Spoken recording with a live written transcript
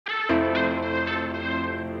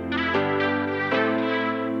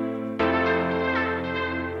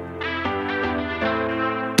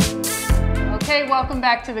Okay, welcome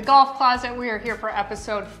back to the Golf Closet. We are here for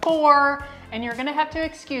episode 4, and you're gonna have to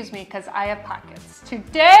excuse me because I have pockets.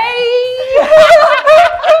 Today,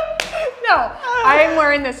 no, I am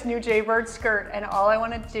wearing this new Jaybird skirt, and all I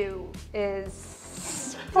wanna do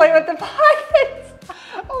is play with the pockets.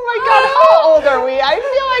 Oh my God, how old are we? I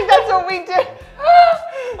feel like that's what we did.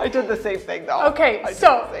 I did the same thing though. Okay,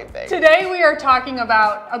 so today we are talking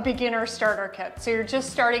about a beginner starter kit. So you're just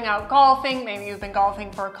starting out golfing, maybe you've been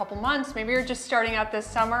golfing for a couple months, maybe you're just starting out this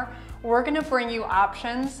summer. We're gonna bring you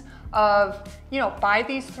options of, buy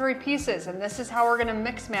these 3 pieces and this is how we're gonna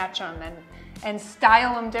mix match them and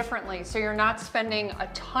style them differently. So you're not spending a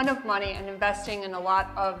ton of money and investing in a lot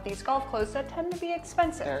of these golf clothes that tend to be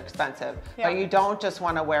expensive. They're expensive, yeah. But you don't just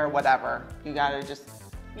wanna wear whatever. You gotta just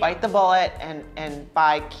bite the bullet and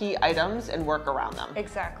buy key items and work around them.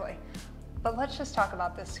 Exactly. But let's just talk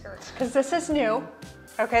about this skirt because this is new.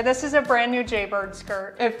 Okay, this is a brand new Jaybird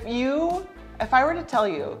skirt. If I were to tell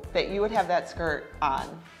you that you would have that skirt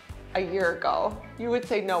on a year ago, you would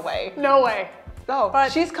say no way. No way. No, but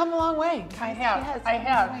she's come a long way.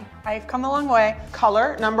 I've come a long way.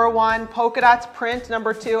 Color, number 1, polka dots, print,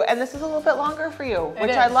 number 2, and this is a little bit longer for you,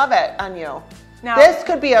 which I love it on you. Now, this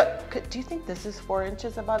could be do you think this is 4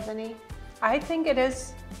 inches above the knee? I think it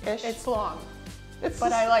is. Ish. It's long,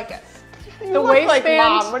 but I like it. You look waistband,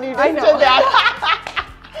 like Mom when you just did that.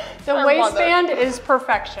 The waistband is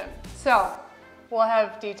perfection. So we'll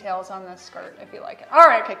have details on this skirt if you like it. All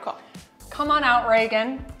right. Okay, cool. Come on out,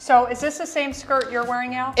 Reagan. So is this the same skirt you're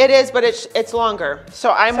wearing now? It is, but it's longer.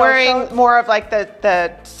 So I'm wearing more of like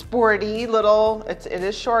the sporty little, it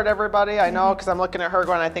is short, everybody. I know, because I'm looking at her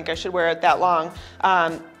going, I think I should wear it that long.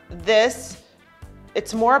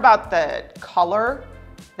 It's more about the color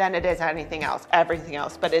than it is anything else, everything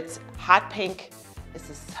else. But it's hot pink. This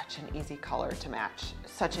is such an easy color to match.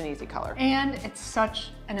 Such an easy color. And it's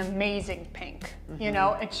such an amazing pink.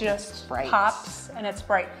 It just pops and it's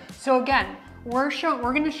bright. So again, we're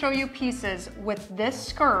going to show you pieces with this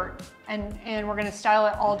skirt and we're going to style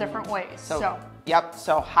it all different ways. So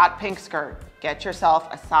hot pink skirt. Get yourself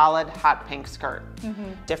a solid hot pink skirt.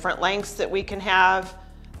 Different lengths that we can have.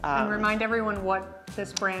 And remind everyone what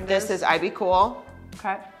this brand is. This is Ivy Cool.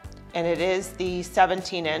 Okay. And it is the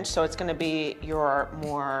 17-inch, so it's going to be your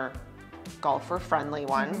more golfer-friendly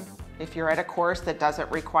one. If you're at a course that doesn't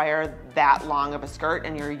require that long of a skirt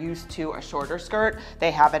and you're used to a shorter skirt, they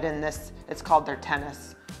have it in this, it's called their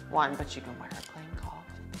tennis one, but you can wear it playing golf.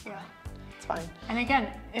 Yeah. It's fine. And again,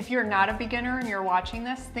 if you're not a beginner and you're watching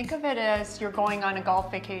this, think of it as you're going on a golf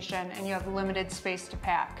vacation and you have limited space to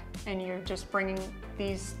pack and you're just bringing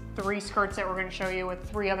these 3 skirts that we're going to show you with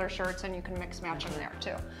 3 other shirts and you can mix match them there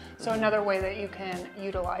too. So another way that you can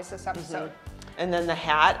utilize this episode. And then the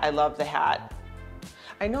hat, I love the hat.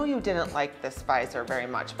 I know you didn't like this visor very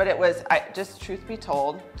much, but it was, just truth be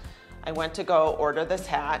told, I went to go order this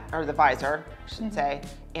hat, or the visor, I should say,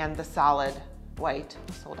 and the solid white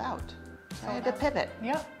sold out. So I had to pivot.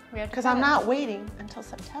 Yeah, we had to because I'm not waiting until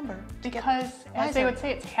September. Because, as they would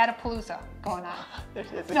say, it's Hatapalooza going on. It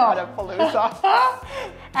is a Hatapalooza.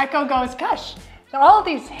 Echo goes, gosh, all of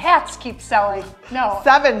these hats keep selling. No.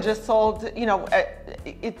 7 just sold,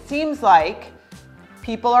 it seems like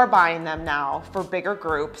people are buying them now for bigger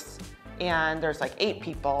groups, and there's like 8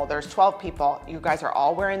 people, there's 12 people. You guys are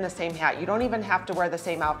all wearing the same hat. You don't even have to wear the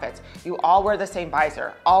same outfits. You all wear the same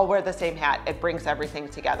visor, all wear the same hat. It brings everything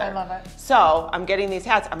together. I love it. So I'm getting these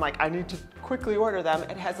hats. I'm like, I need to quickly order them.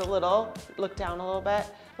 It has a little, look down a little bit,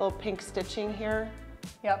 little pink stitching here.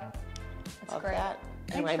 Yep, it's love great. That.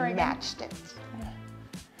 Thanks, Anyway, I matched it.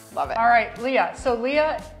 Love it. All right, Leah.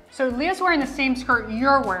 So Leah's wearing the same skirt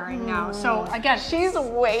you're wearing now. So again, she's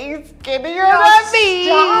way skinnier than me.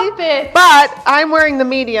 Stop it. But I'm wearing the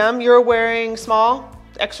medium. You're wearing small,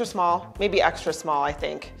 extra small, maybe extra small, I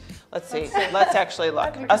think. Let's see. Let's actually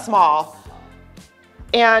look. A small.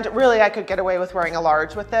 And really, I could get away with wearing a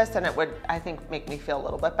large with this, and it would, I think, make me feel a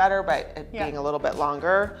little bit better by it being a little bit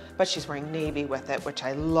longer. But she's wearing navy with it, which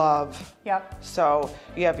I love. Yep. So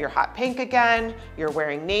you have your hot pink again. You're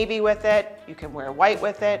wearing navy with it. You can wear white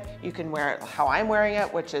with it. You can wear it how I'm wearing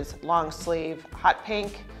it, which is long sleeve, hot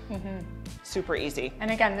pink. Super easy.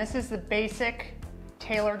 And again, this is the basic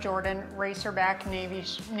Taylor Jordan racerback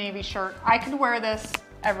navy shirt. I could wear this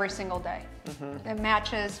every single day. It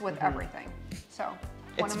matches with everything. So.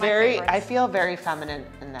 It's very, I feel very feminine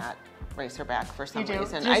in that racerback for some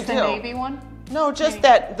reason. Just the navy one? No, just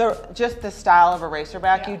just the style of a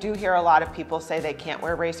racerback. You do hear a lot of people say they can't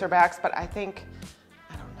wear racerbacks, but I think,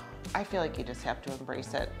 I don't know, I feel like you just have to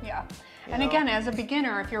embrace it. Yeah. And again, as a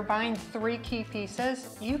beginner, if you're buying 3 key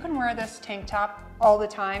pieces, you can wear this tank top all the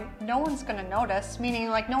time. No one's gonna notice, meaning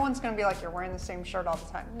like no one's gonna be like, you're wearing the same shirt all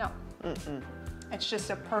the time. No. It's just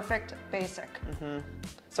a perfect basic.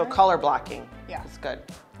 So color blocking is good.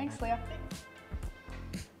 Thanks, Leah.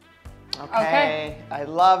 Okay. I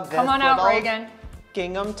love this. Come on out, Reagan.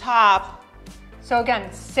 Gingham top. So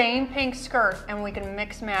again, same pink skirt, and we can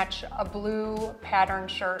mix match a blue pattern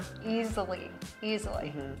shirt easily.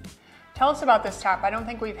 Tell us about this top. I don't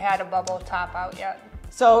think we've had a bubble top out yet.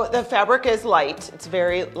 So the fabric is light. It's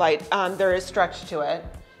very light. There is stretch to it.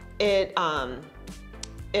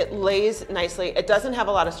 It lays nicely. It doesn't have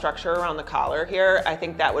a lot of structure around the collar here. I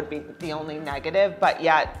think that would be the only negative, but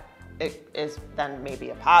yet it is then maybe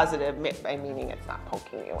a positive, meaning it's not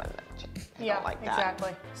poking you in the chin. I don't like that.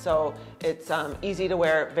 Exactly. So it's easy to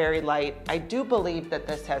wear, very light. I do believe that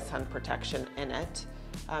this has sun protection in it.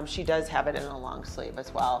 She does have it in a long sleeve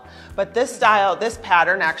as well. But this style, this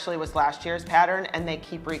pattern actually was last year's pattern, and they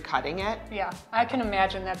keep recutting it. Yeah, I can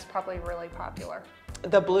imagine that's probably really popular.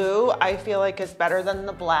 The blue, I feel like, is better than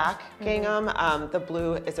the black gingham. The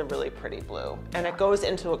blue is a really pretty blue. And it goes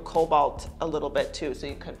into a cobalt a little bit too, so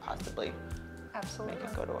you could possibly make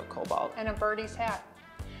it go to a cobalt. And a birdie's hat.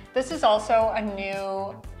 This is also a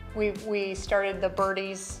new, we started the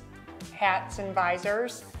birdie's hats and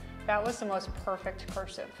visors. That was the most perfect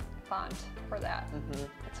cursive font for that.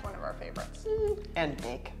 It's one of our favorites. And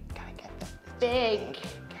big, gotta get this. Big.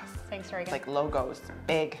 Yes. Thanks, Reagan. Like logos,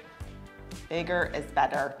 big. Bigger is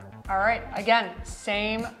better. All right, again,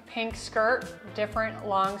 same pink skirt, different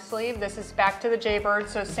long sleeve. This is back to the Jaybird,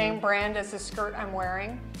 so same brand as the skirt I'm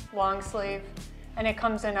wearing, long sleeve. And it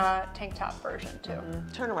comes in a tank top version too.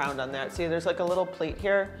 Turn around on that. See, there's like a little pleat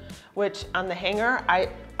here, which on the hanger,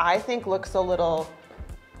 I think looks a little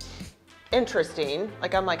interesting.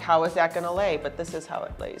 Like I'm like, how is that gonna lay? But this is how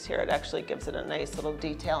it lays here. It actually gives it a nice little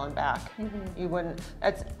detail in back. You wouldn't,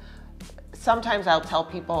 sometimes I'll tell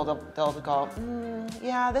people, they'll go,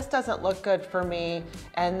 yeah, this doesn't look good for me.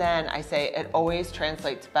 And then I say, it always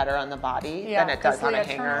translates better on the body than it does on a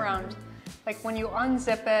hanger. Turn around. Like when you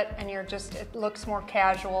unzip it and you're just, it looks more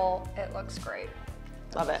casual, it looks great.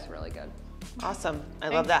 Love it. It's really good. Awesome. I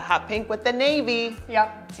love that hot pink with the navy.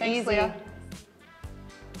 Yep, it's thanks, easy. Leah.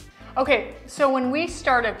 Okay, so when we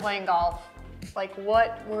started playing golf, like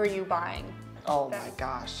what were you buying? Oh my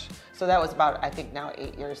gosh. So that was about, I think now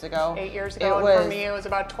 8 years ago. 8 years ago, and for me it was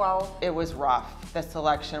about 12. It was rough. The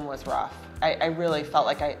selection was rough. I really felt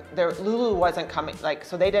like Lulu wasn't coming, like,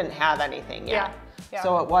 so they didn't have anything yet. Yeah.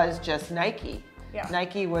 So it was just Nike. Yeah.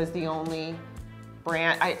 Nike was the only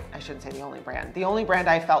brand, I shouldn't say the only brand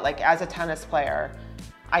I felt like as a tennis player,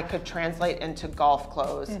 I could translate into golf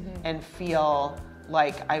clothes and feel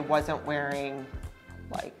like I wasn't wearing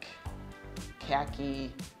like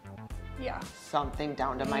khaki something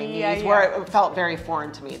down to my knees, where it felt very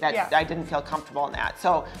foreign to me. That I didn't feel comfortable in that.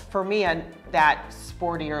 So for me, that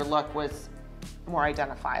sportier look was more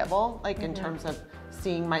identifiable, like in terms of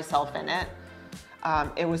seeing myself in it.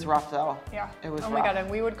 It was rough though. Yeah. It was rough. Oh my God, and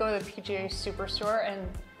we would go to the PGA Superstore and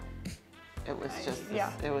it was just,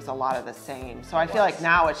 it was a lot of the same. So I feel like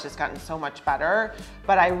now it's just gotten so much better,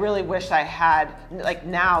 but I really wish I had, like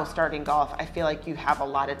now starting golf, I feel like you have a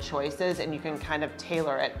lot of choices and you can kind of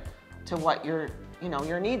tailor it to what your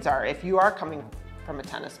needs are. If you are coming from a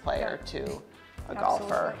tennis player to a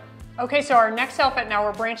golfer. Okay, so our next outfit now,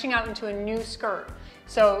 we're branching out into a new skirt.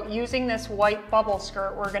 So using this white bubble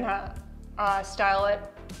skirt, we're gonna style it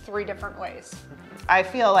 3 different ways. I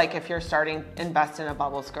feel like if you're starting, invest in a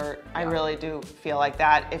bubble skirt. I really do feel like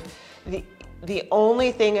that. If the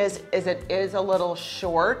only thing is it is a little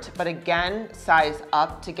short, but again, size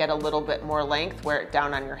up to get a little bit more length, wear it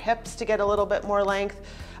down on your hips to get a little bit more length.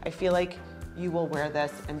 I feel like you will wear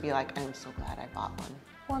this and be like, I'm so glad I bought one.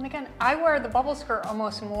 Well, and again, I wear the bubble skirt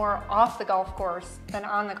almost more off the golf course than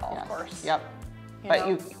on the golf course. Yep.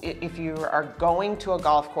 But if you are going to a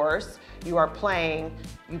golf course, you are playing,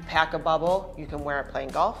 you pack a bubble, you can wear it playing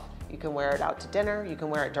golf, you can wear it out to dinner, you can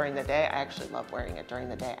wear it during the day. I actually love wearing it during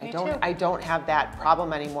the day. I don't have that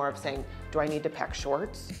problem anymore of saying, do I need to pack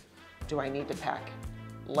shorts? Do I need to pack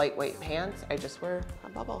lightweight pants? I just wear a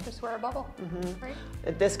bubble. Just wear a bubble. Right?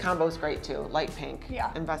 This combo is great too, light pink.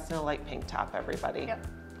 Yeah. Invest in a light pink top, everybody. Yep.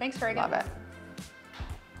 Thanks, Reagan. Love it.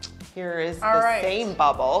 Here is the same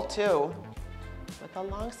bubble too, with a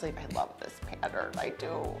long sleeve. I love this pattern, I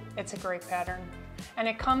do. It's a great pattern. And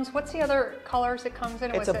it comes, what's the other colors it comes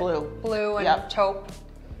in? It's a blue. Blue and taupe.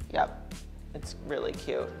 Yep, it's really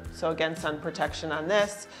cute. So again, sun protection on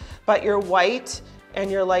this, but your white and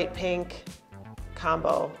your light pink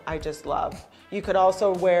combo, I just love. You could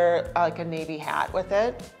also wear like a navy hat with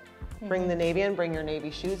it. Bring the navy in, bring your navy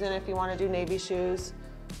shoes in if you want to do navy shoes.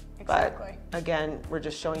 Exactly. But again, we're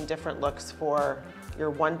just showing different looks for your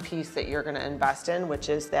one piece that you're going to invest in, which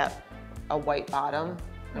is a white bottom,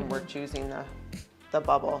 and we're choosing the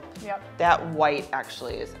bubble. Yep. That white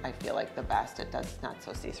actually is, I feel like, the best. It's not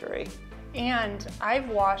so see-through-y. And I've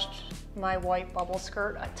washed my white bubble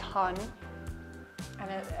skirt a ton, and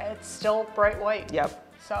it's still bright white. Yep.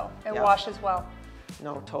 So it washes well.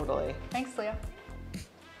 No, totally. Thanks, Leah.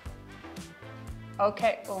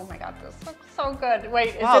 Okay. Oh my God, this looks so good. Wait,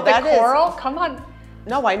 is it the coral? Come on.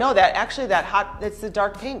 No, I know that. Actually, it's the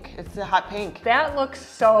dark pink. It's the hot pink. That looks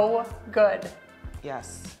so good.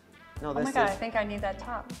 Yes. No, oh my God, I think I need that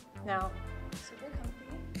top now. Super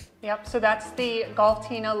comfy. Yep, so that's the Golf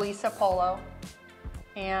Tina Lisa Polo.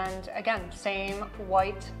 And again, same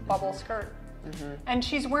white bubble skirt. And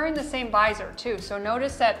she's wearing the same visor too. So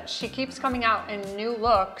notice that she keeps coming out in new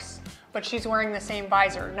looks, but she's wearing the same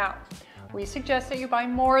visor. Now, we suggest that you buy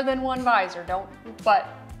more than one visor, but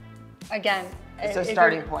again, it's a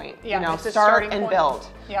starting point. Yeah, you know, it's start and build.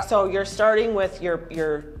 Yep. So you're starting with your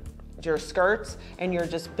skirts, and you're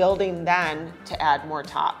just building then to add more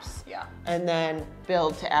tops. Yeah. And then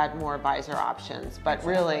build to add more visor options. But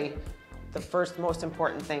really, the first most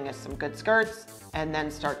important thing is some good skirts, and then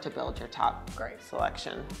start to build your top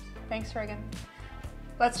selection. Thanks, Reagan.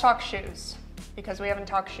 Let's talk shoes, because we haven't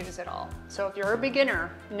talked shoes at all. So if you're a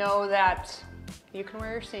beginner, know that you can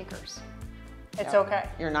wear your sneakers. It's okay.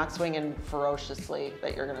 You're not swinging ferociously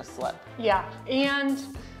that you're gonna slip. Yeah, and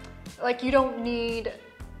like you don't need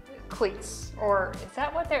cleats, or is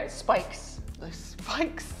that what they're, spikes? The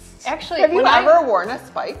spikes. Actually, have you ever worn a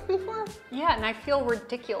spike before? Yeah, and I feel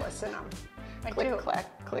ridiculous in them. Click,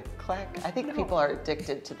 clack, click, clack. I think people are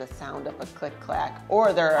addicted to the sound of a click, clack,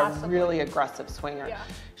 or they're a really aggressive swinger. Yeah.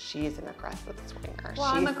 She's an aggressive swinger. Well,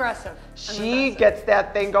 I'm aggressive. She gets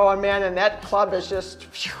that thing going, man, and that club is just.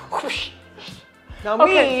 Now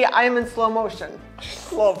me, I'm in slow motion,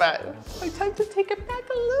 a little bit. I tend to take it back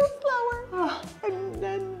a little slower and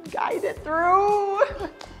then guide it through.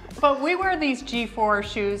 But we wear these G4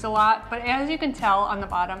 shoes a lot, but as you can tell on the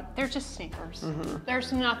bottom, they're just sneakers. There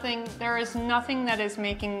is nothing that is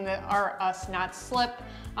making us not slip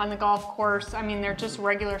on the golf course. I mean, they're just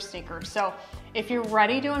regular sneakers. So if you're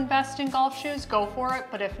ready to invest in golf shoes, go for it.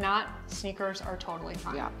 But if not, sneakers are totally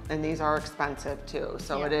fine. Yeah, and these are expensive too.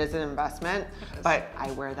 So it is an investment, but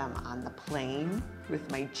I wear them on the plane with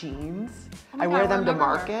my jeans. I wear them to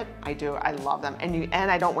market. I do, I love them.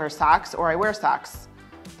 And I don't wear socks, or I wear socks.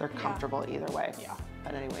 They're comfortable either way. Yeah.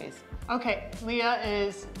 But anyways. Okay, Leah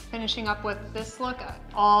is finishing up with this look,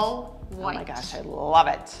 all white. Oh my gosh, I love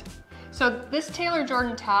it. So this Taylor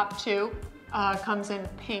Jordan top too comes in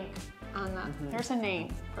pink on the, there's a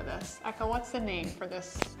name for this. Echo, what's the name for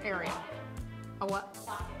this area? A what?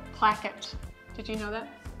 Placket. Did you know that?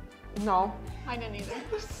 No. I didn't either.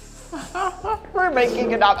 We're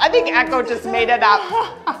making it up. I think Echo just made it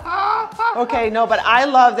up. Okay, no, but I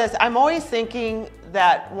love this. I'm always thinking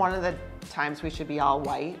that one of the times we should be all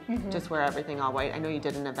white, just wear everything all white. I know you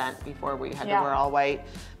did an event before where you had to wear all white,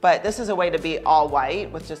 but this is a way to be all white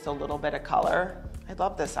with just a little bit of color. I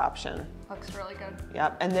love this option. Looks really good.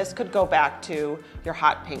 Yep, and this could go back to your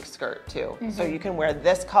hot pink skirt too. So you can wear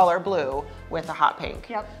this color blue with a hot pink.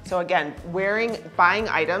 Yep. So again, buying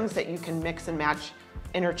items that you can mix and match,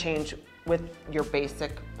 interchange with your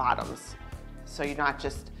basic bottoms. So you're not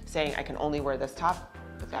just saying, I can only wear this top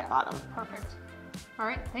with that bottom. Perfect. All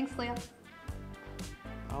right, thanks, Leah.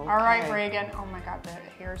 Okay. All right, Reagan. Oh my God,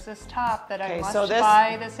 here's this top that I must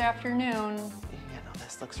buy this afternoon. Yeah, no,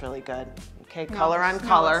 this looks really good. Okay, color on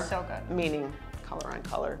color, it's so good. Meaning color on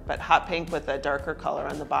color, but hot pink with a darker color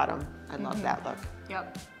on the bottom. I love that look.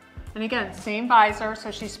 Yep. And again, same visor,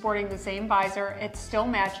 so she's sporting the same visor. It still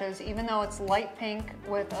matches, even though it's light pink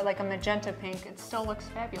with like a magenta pink, it still looks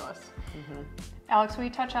fabulous. Alex, will you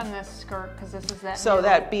touch on this skirt, because this is that So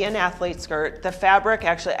that Be an Athlete skirt, the fabric, I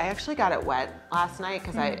actually got it wet last night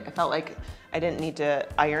because I felt like I didn't need to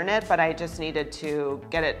iron it, but I just needed to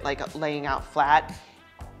get it like laying out flat.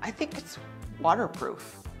 I think it's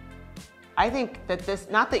waterproof. I think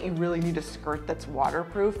that not that you really need a skirt that's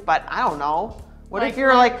waterproof, but I don't know. What if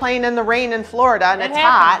you're like playing in the rain in Florida and it's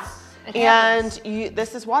hot and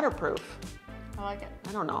this is waterproof? I like it.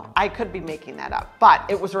 I don't know. I could be making that up, but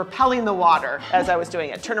it was repelling the water as I was doing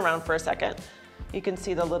it. Turn around for a second. You can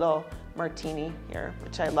see the little martini here,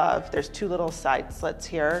 which I love. There's two little side slits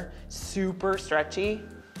here. Super stretchy,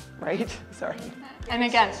 right? Sorry. And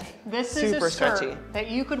again, this is a skirt that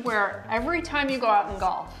you could wear every time you go out and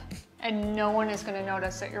golf, and no one is going to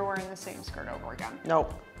notice that you're wearing the same skirt over again.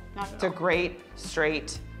 Nope. It's a great,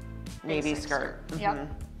 straight navy skirt. Yep.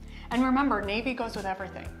 And remember, navy goes with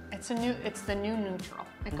everything. It's the new neutral.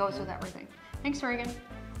 It goes with everything. Thanks, Reagan.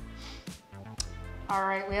 All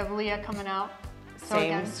right, we have Leah coming out. So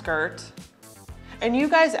Same skirt. And you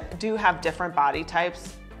guys do have different body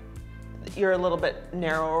types. You're a little bit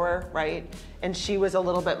narrower, right? And she was a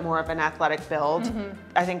little bit more of an athletic build.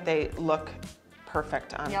 I think they look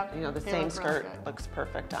perfect on, you know, the same skirt looks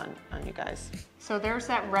perfect on you guys. So there's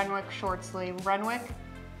that Renwick short sleeve. Renwick,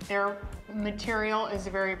 their material is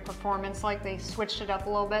very performance-like. They switched it up a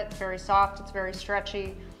little bit. It's very soft, it's very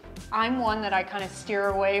stretchy. I'm one that I kind of steer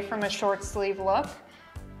away from a short sleeve look,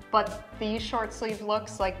 but these short sleeve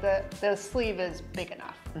looks, like the sleeve is big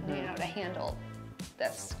enough, you know, to handle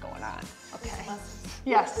this going on. Okay.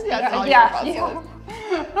 Yes.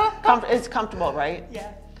 It's comfortable, right?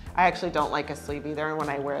 Yeah. I actually don't like a sleeve either, and when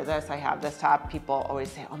I wear this, I have this top, people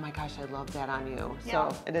always say, oh my gosh, I love that on you.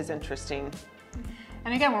 So it is interesting.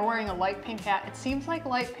 And again, we're wearing a light pink hat. It seems like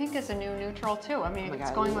light pink is a new neutral too. I mean,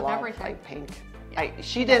 it's going with everything. Light pink.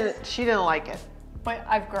 She didn't like it. But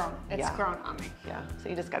I've grown. It's grown on me. Yeah. So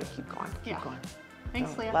you just got to keep going. Keep going.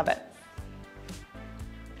 Thanks, Leah. Love it.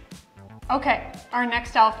 Okay, our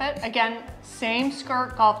next outfit, again, same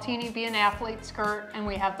skirt, Golf Teeny, be an athlete skirt, and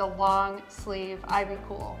we have the long sleeve Ivy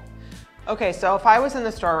Cool. Okay, so if I was in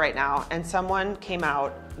the store right now and someone came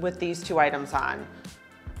out with these two items on,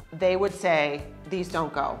 they would say, these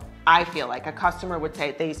don't go. I feel like a customer would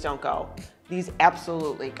say, these don't go. These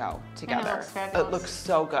absolutely go together. It looks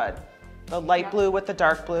so good. The light blue with the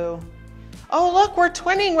dark blue. Oh, look, we're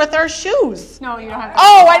twinning with our shoes. No, you don't have to.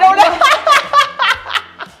 Oh, I don't know.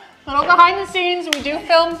 Little behind the scenes, we do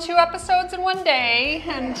film 2 episodes in one day,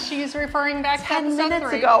 and she's referring back to episode 3. 10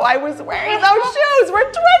 minutes ago, I was wearing those shoes. We're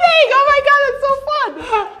twinning. Oh my God, it's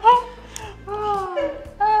so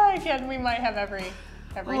fun. Again, we might have every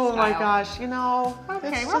Oh style. my gosh, you know.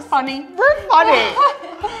 Okay, we're funny. We're funny.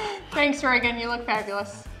 Thanks, Reagan. You look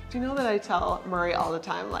fabulous. Do you know that I tell Murray all the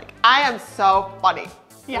time, like, I am so funny.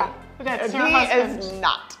 Yeah, that's and your husband. He is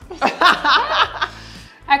not.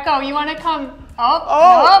 Echo, you want to come?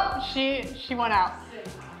 Oh, nope, she went out.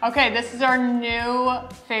 Okay, this is our new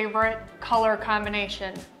favorite color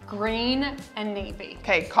combination, green and navy.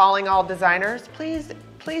 Okay, calling all designers, please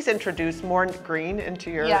introduce more green into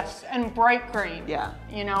your... Yes, and bright green. Yeah.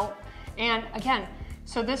 You know, and again,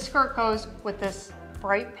 so this skirt goes with this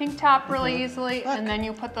bright pink top really easily, Look. and then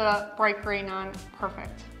you put the bright green on,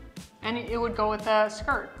 perfect. And it would go with the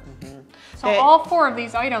skirt. So all 4 of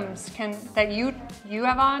these items that you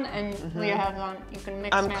have on and Leah has on, you can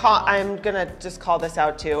mix and match. I'm gonna just call this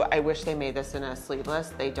out too. I wish they made this in a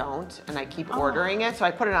sleeveless. They don't, and I keep ordering it. So I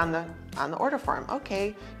put it on the order form.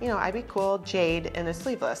 Okay, you know, I'd be cool, jade in a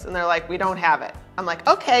sleeveless, and they're like, we don't have it. I'm like,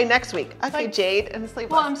 okay, next week. Okay, like, jade and a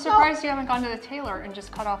sleeveless. Well, I'm surprised you haven't gone to the tailor and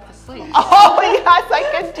just cut off the sleeves. Oh yes, I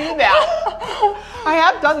can do that. I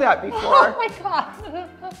have done that before. Oh my God.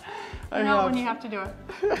 You know when you have to do it.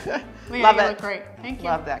 Leah, Love you it. look great. Thank you.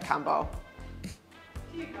 Love that combo.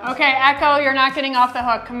 Okay, Echo, you're not getting off the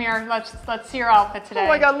hook. Come here. Let's see your outfit today. Oh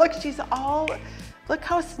my God, look, look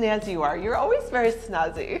how snazzy you are. You're always very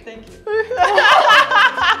snazzy. Thank you.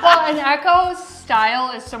 Well, and Echo's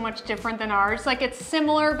style is so much different than ours. Like, it's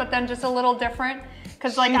similar, but then just a little different.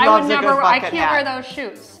 Because like I can't wear those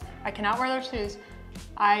shoes. I cannot wear those shoes.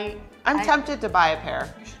 I'm tempted to buy a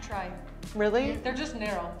pair. You should try. Really? They're just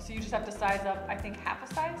narrow, so you just have to size up, I think, half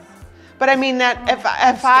a size. But I mean that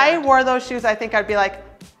if I wore those shoes, I think I'd be like,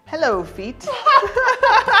 hello, feet.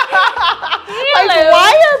 Hello. Like,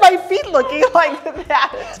 why are my feet looking like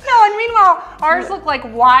that? No, and meanwhile, ours look like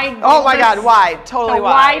wide. Oh my God, wide, totally the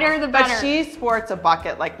wide. The wider, the better. But she sports a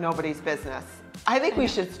bucket like nobody's business. I think we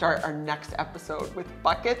should start our next episode with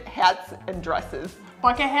bucket hats and dresses.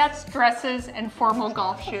 Bucket hats, dresses, and formal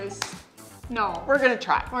golf shoes. No. We're gonna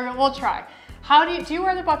try. We'll try. How do you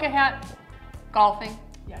wear the bucket hat golfing?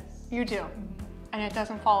 Yes. You do. And it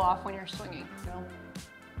doesn't fall off when you're swinging. No.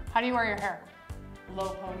 How do you wear your hair? Low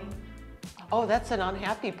pony. Oh, that's an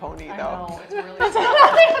unhappy pony though. I know, it's really That's sad.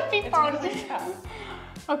 another happy pony. It's really sad.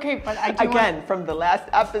 Okay, but I do Again, from the last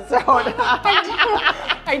episode.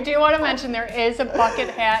 I do want to mention there is a bucket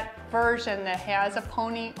hat version that has a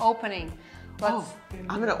pony opening.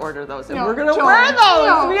 I'm gonna order those and No, we're gonna don't. wear those.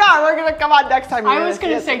 No. We are. We're gonna come on next time. I was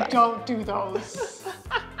gonna say don't do those.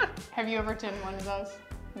 Have you ever done one of those?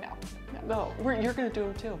 No. You're gonna do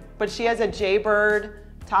them too. But she has a Jaybird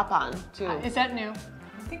top on too. Is that new?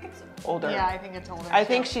 I think it's Older. Yeah, I think it's older. I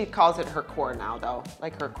think she calls it her core now though,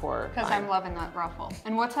 like her core. Because I'm loving that ruffle.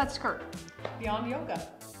 And what's that skirt? Beyond Yoga.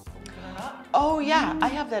 Believe it or not. Oh yeah, I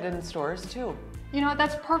have that in stores too. You know,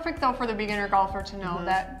 that's perfect though for the beginner golfer to know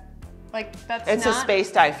that Like that's It's not a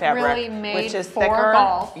space dye fabric, really made which is for thicker.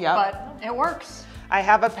 golf, Yep. but it works. I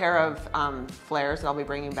have a pair of flares that I'll be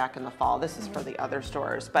bringing back in the fall. This is for the other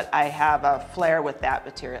stores, but I have a flare with that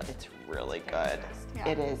material. It's really good. Yeah.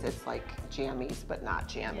 It is. It's like jammies, but not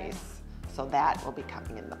jammies. So that will be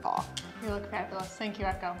coming in the fall. You look fabulous. Thank you,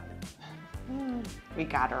 Echo. We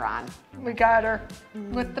got her on. We got her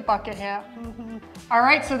with the bucket hat. All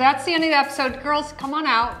right, so that's the end of the episode. Girls, come on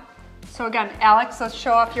out. So again, Alex, let's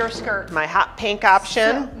show off your skirt. My hot pink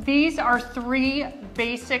option. So these are 3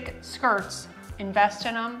 basic skirts. Invest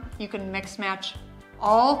in them. You can mix match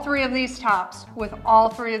all 3 of these tops with all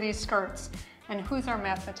 3 of these skirts. And who's our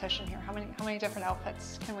mathematician here? How many different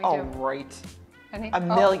outfits can we do? Oh, right. Any? A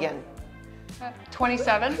million.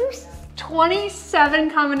 27? 27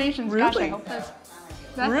 combinations. Gosh, I Really? hope that's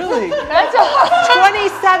Really? that's a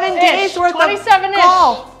 27 days worth 27-ish. of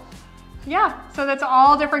golf. Yeah, so that's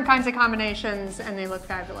all different kinds of combinations and they look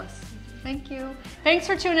fabulous. Thank you. Thanks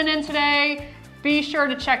for tuning in today. Be sure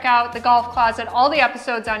to check out the Golf Closet, all the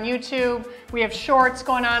episodes on YouTube. We have shorts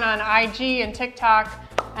going on IG and TikTok.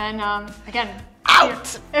 And again,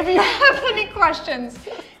 if you have any questions,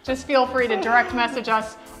 just feel free to direct message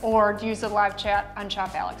us or use the live chat on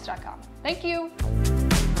shopalex.com. Thank you.